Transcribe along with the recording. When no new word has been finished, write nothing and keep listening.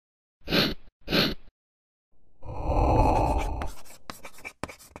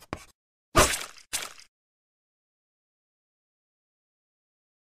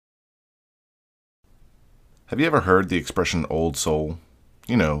Have you ever heard the expression old soul?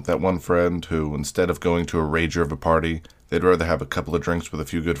 You know, that one friend who, instead of going to a rager of a party, they'd rather have a couple of drinks with a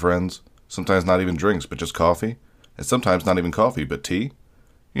few good friends. Sometimes not even drinks, but just coffee. And sometimes not even coffee, but tea.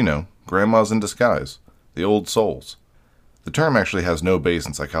 You know, grandmas in disguise. The old souls. The term actually has no base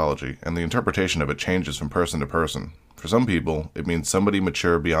in psychology, and the interpretation of it changes from person to person. For some people, it means somebody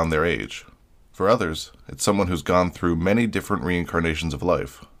mature beyond their age. For others, it's someone who's gone through many different reincarnations of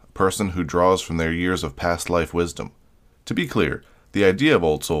life. A person who draws from their years of past life wisdom. To be clear, the idea of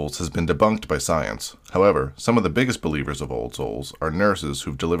old souls has been debunked by science. However, some of the biggest believers of old souls are nurses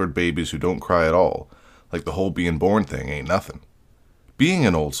who've delivered babies who don't cry at all, like the whole being born thing ain't nothing. Being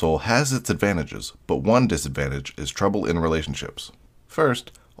an old soul has its advantages, but one disadvantage is trouble in relationships.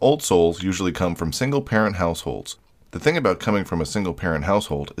 First, old souls usually come from single-parent households. The thing about coming from a single-parent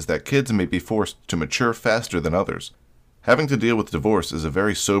household is that kids may be forced to mature faster than others. Having to deal with divorce is a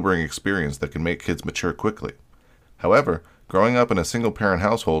very sobering experience that can make kids mature quickly. However, growing up in a single-parent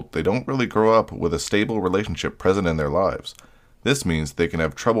household, they don't really grow up with a stable relationship present in their lives. This means they can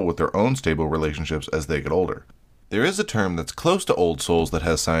have trouble with their own stable relationships as they get older. There is a term that's close to old souls that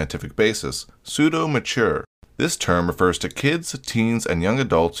has scientific basis, pseudo-mature. This term refers to kids, teens, and young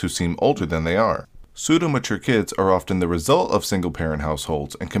adults who seem older than they are. Pseudo-mature kids are often the result of single-parent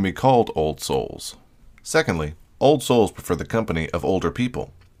households and can be called old souls. Secondly, old souls prefer the company of older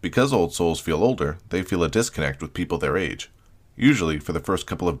people. Because old souls feel older, they feel a disconnect with people their age. Usually, for the first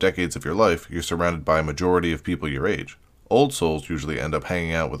couple of decades of your life, you're surrounded by a majority of people your age. Old souls usually end up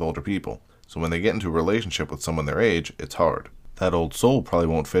hanging out with older people, so when they get into a relationship with someone their age, it's hard. That old soul probably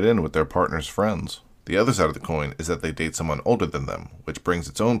won't fit in with their partner's friends. The other side of the coin is that they date someone older than them, which brings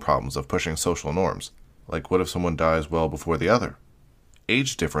its own problems of pushing social norms. Like what if someone dies well before the other?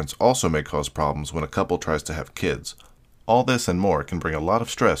 Age difference also may cause problems when a couple tries to have kids. All this and more can bring a lot of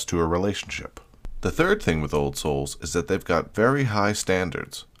stress to a relationship. The third thing with old souls is that they've got very high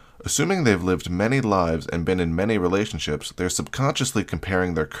standards. Assuming they've lived many lives and been in many relationships, they're subconsciously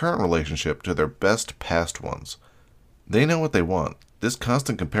comparing their current relationship to their best past ones. They know what they want. This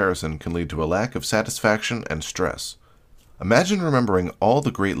constant comparison can lead to a lack of satisfaction and stress. Imagine remembering all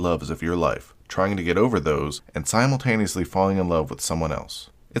the great loves of your life, trying to get over those, and simultaneously falling in love with someone else.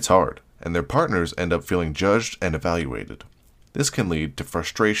 It's hard, and their partners end up feeling judged and evaluated. This can lead to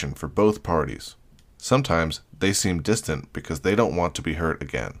frustration for both parties. Sometimes they seem distant because they don't want to be hurt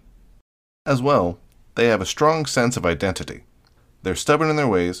again. As well, they have a strong sense of identity. They're stubborn in their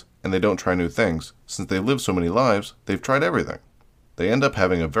ways, and they don't try new things. Since they've lived so many lives, they've tried everything. They end up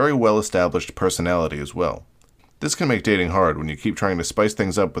having a very well-established personality as well. This can make dating hard when you keep trying to spice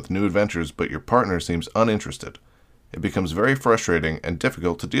things up with new adventures but your partner seems uninterested. It becomes very frustrating and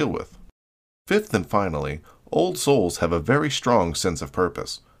difficult to deal with. Fifth and finally, old souls have a very strong sense of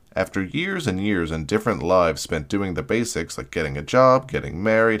purpose. After years and years and different lives spent doing the basics like getting a job, getting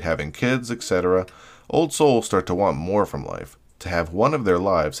married, having kids, etc., old souls start to want more from life, to have one of their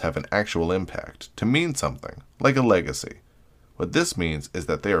lives have an actual impact, to mean something, like a legacy. What this means is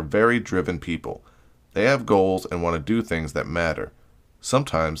that they are very driven people. They have goals and want to do things that matter.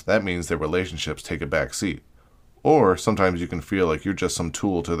 Sometimes that means their relationships take a back seat. Or sometimes you can feel like you're just some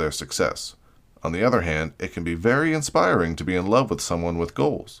tool to their success. On the other hand, it can be very inspiring to be in love with someone with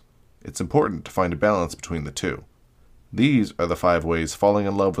goals. It's important to find a balance between the two. These are the 5 ways falling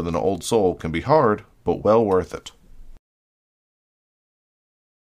in love with an old soul can be hard, but well worth it.